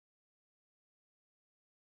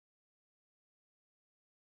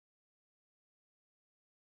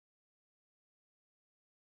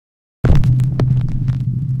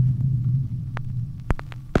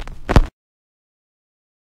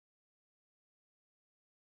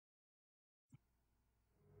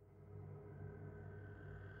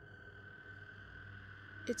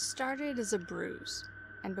It started as a bruise,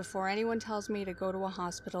 and before anyone tells me to go to a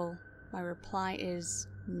hospital, my reply is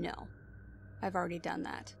no. I've already done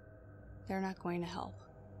that. They're not going to help.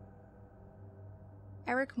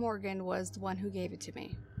 Eric Morgan was the one who gave it to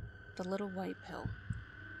me. The little white pill.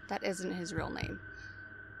 That isn't his real name.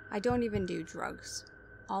 I don't even do drugs.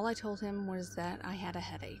 All I told him was that I had a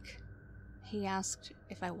headache. He asked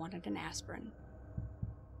if I wanted an aspirin.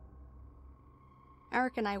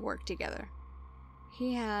 Eric and I work together.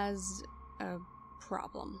 He has a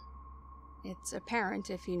problem. It's apparent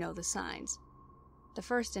if you know the signs. The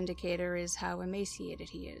first indicator is how emaciated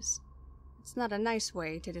he is. It's not a nice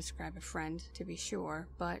way to describe a friend, to be sure,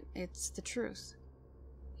 but it's the truth.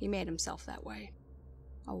 He made himself that way.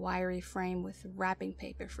 A wiry frame with wrapping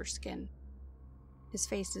paper for skin. His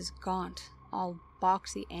face is gaunt, all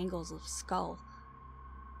boxy angles of skull.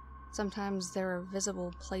 Sometimes there are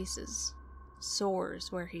visible places, sores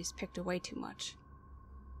where he's picked away too much.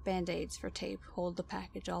 Band-aids for tape hold the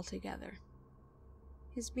package all together.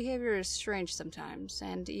 His behavior is strange sometimes,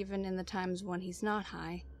 and even in the times when he's not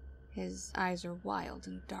high, his eyes are wild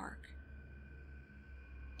and dark.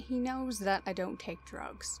 He knows that I don't take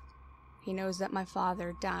drugs. He knows that my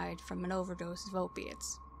father died from an overdose of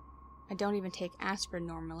opiates. I don't even take aspirin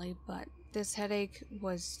normally, but this headache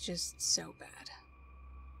was just so bad.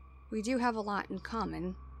 We do have a lot in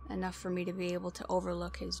common, enough for me to be able to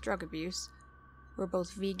overlook his drug abuse. We're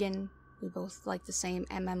both vegan, we both like the same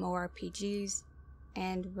MMORPGs,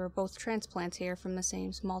 and we're both transplants here from the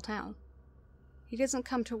same small town. He doesn't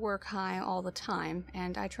come to work high all the time,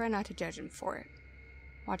 and I try not to judge him for it.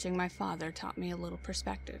 Watching my father taught me a little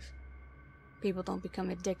perspective. People don't become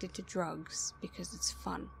addicted to drugs because it's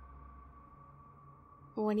fun.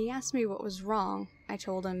 When he asked me what was wrong, I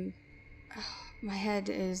told him, my head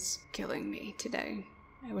is killing me today.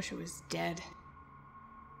 I wish it was dead.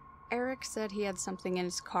 Eric said he had something in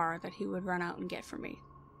his car that he would run out and get for me.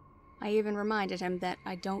 I even reminded him that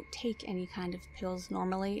I don't take any kind of pills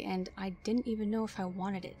normally, and I didn't even know if I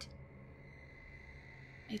wanted it.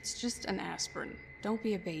 It's just an aspirin. Don't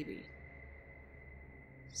be a baby.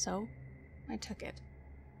 So, I took it.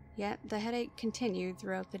 Yet the headache continued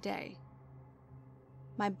throughout the day.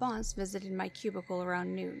 My boss visited my cubicle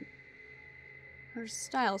around noon. Her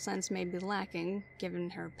style sense may be lacking, given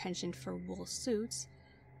her penchant for wool suits,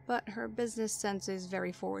 but her business sense is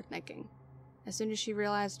very forward-thinking. As soon as she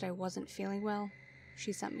realized I wasn't feeling well,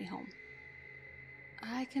 she sent me home.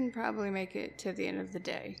 I can probably make it to the end of the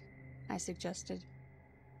day, I suggested.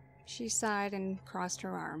 She sighed and crossed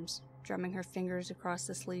her arms, drumming her fingers across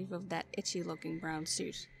the sleeve of that itchy-looking brown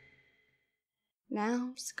suit.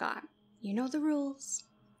 Now, Scott, you know the rules.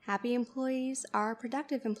 Happy employees are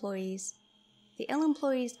productive employees. The ill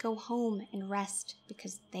employees go home and rest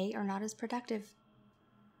because they are not as productive.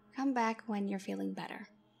 Come back when you're feeling better.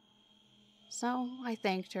 So I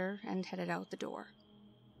thanked her and headed out the door.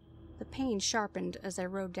 The pain sharpened as I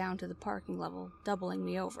rode down to the parking level, doubling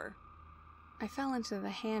me over. I fell into the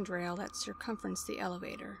handrail that circumferenced the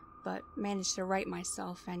elevator, but managed to right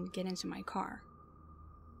myself and get into my car.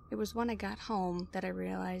 It was when I got home that I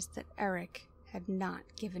realized that Eric had not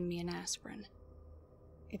given me an aspirin.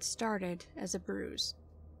 It started as a bruise.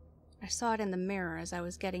 I saw it in the mirror as I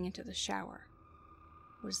was getting into the shower.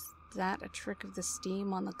 Was that a trick of the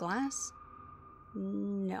steam on the glass?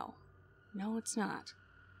 No. No, it's not.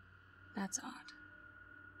 That's odd.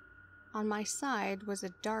 On my side was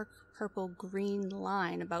a dark purple-green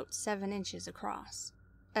line about 7 inches across,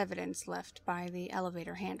 evidence left by the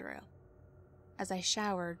elevator handrail. As I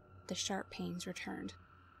showered, the sharp pains returned.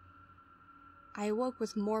 I awoke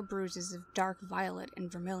with more bruises of dark violet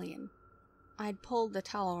and vermilion. I'd pulled the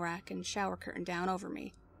towel rack and shower curtain down over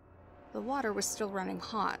me. The water was still running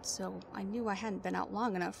hot, so I knew I hadn't been out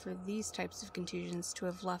long enough for these types of contusions to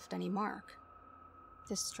have left any mark.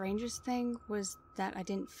 The strangest thing was that I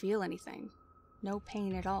didn't feel anything. No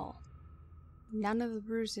pain at all. None of the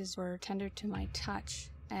bruises were tender to my touch,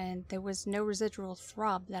 and there was no residual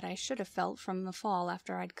throb that I should have felt from the fall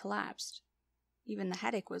after I'd collapsed. Even the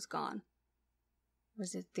headache was gone.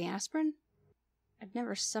 Was it the aspirin? I'd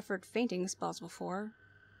never suffered fainting spells before.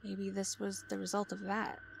 Maybe this was the result of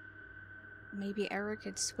that. Maybe Eric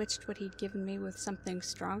had switched what he'd given me with something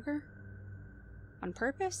stronger? On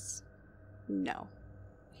purpose? No.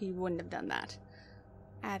 He wouldn't have done that.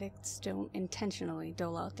 Addicts don't intentionally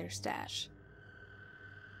dole out their stash.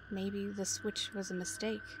 Maybe the switch was a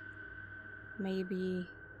mistake. Maybe,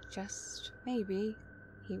 just maybe,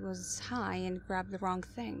 he was high and grabbed the wrong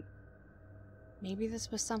thing. Maybe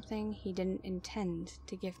this was something he didn't intend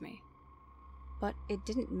to give me. But it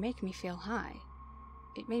didn't make me feel high.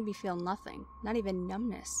 It made me feel nothing, not even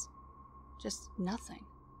numbness. Just nothing.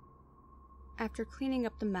 After cleaning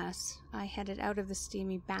up the mess, I headed out of the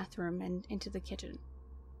steamy bathroom and into the kitchen.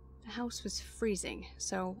 The house was freezing,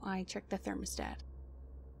 so I checked the thermostat.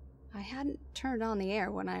 I hadn't turned on the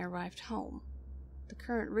air when I arrived home. The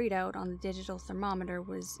current readout on the digital thermometer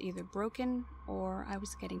was either broken or I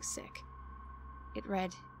was getting sick. It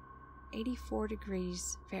read 84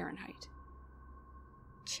 degrees Fahrenheit.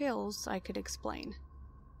 Chills I could explain.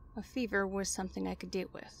 A fever was something I could deal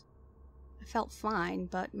with. I felt fine,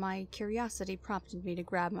 but my curiosity prompted me to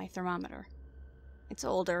grab my thermometer. It's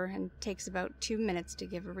older and takes about 2 minutes to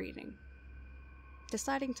give a reading.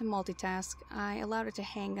 Deciding to multitask, I allowed it to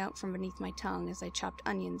hang out from beneath my tongue as I chopped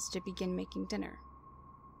onions to begin making dinner.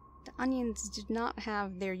 The onions did not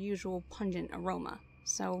have their usual pungent aroma,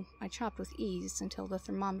 so I chopped with ease until the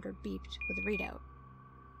thermometer beeped with a readout.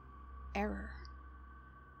 Error.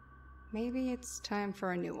 Maybe it's time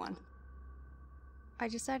for a new one. I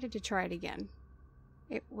decided to try it again.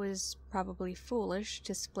 It was probably foolish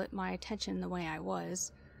to split my attention the way I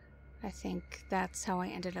was. I think that's how I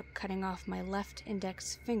ended up cutting off my left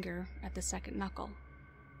index finger at the second knuckle.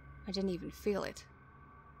 I didn't even feel it.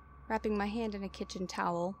 Wrapping my hand in a kitchen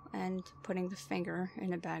towel and putting the finger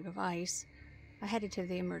in a bag of ice, I headed to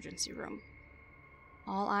the emergency room.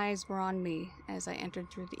 All eyes were on me as I entered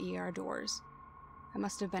through the ER doors. I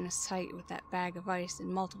must have been a sight with that bag of ice and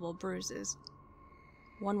multiple bruises.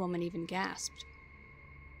 One woman even gasped.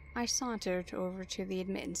 I sauntered over to the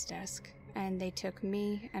admittance desk, and they took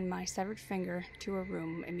me and my severed finger to a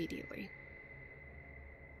room immediately.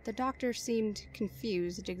 The doctor seemed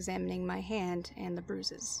confused, examining my hand and the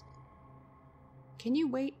bruises. "Can you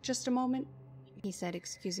wait just a moment?" he said,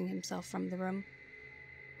 excusing himself from the room.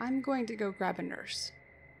 "I'm going to go grab a nurse."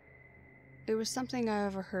 It was something I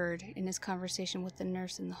overheard in his conversation with the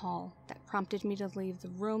nurse in the hall that prompted me to leave the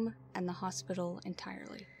room and the hospital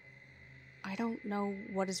entirely. I don't know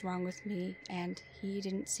what is wrong with me, and he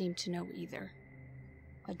didn't seem to know either.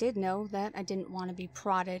 I did know that I didn't want to be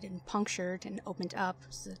prodded and punctured and opened up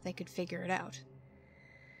so that they could figure it out.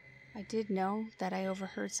 I did know that I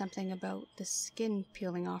overheard something about the skin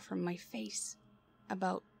peeling off from my face,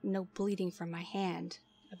 about no bleeding from my hand,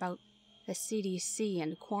 about the CDC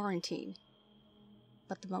and quarantine.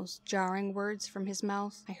 But the most jarring words from his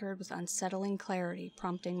mouth I heard with unsettling clarity,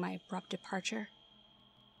 prompting my abrupt departure.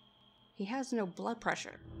 "He has no blood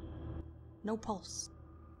pressure. No pulse."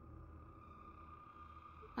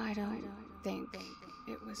 I don't think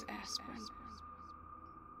it was aspirin.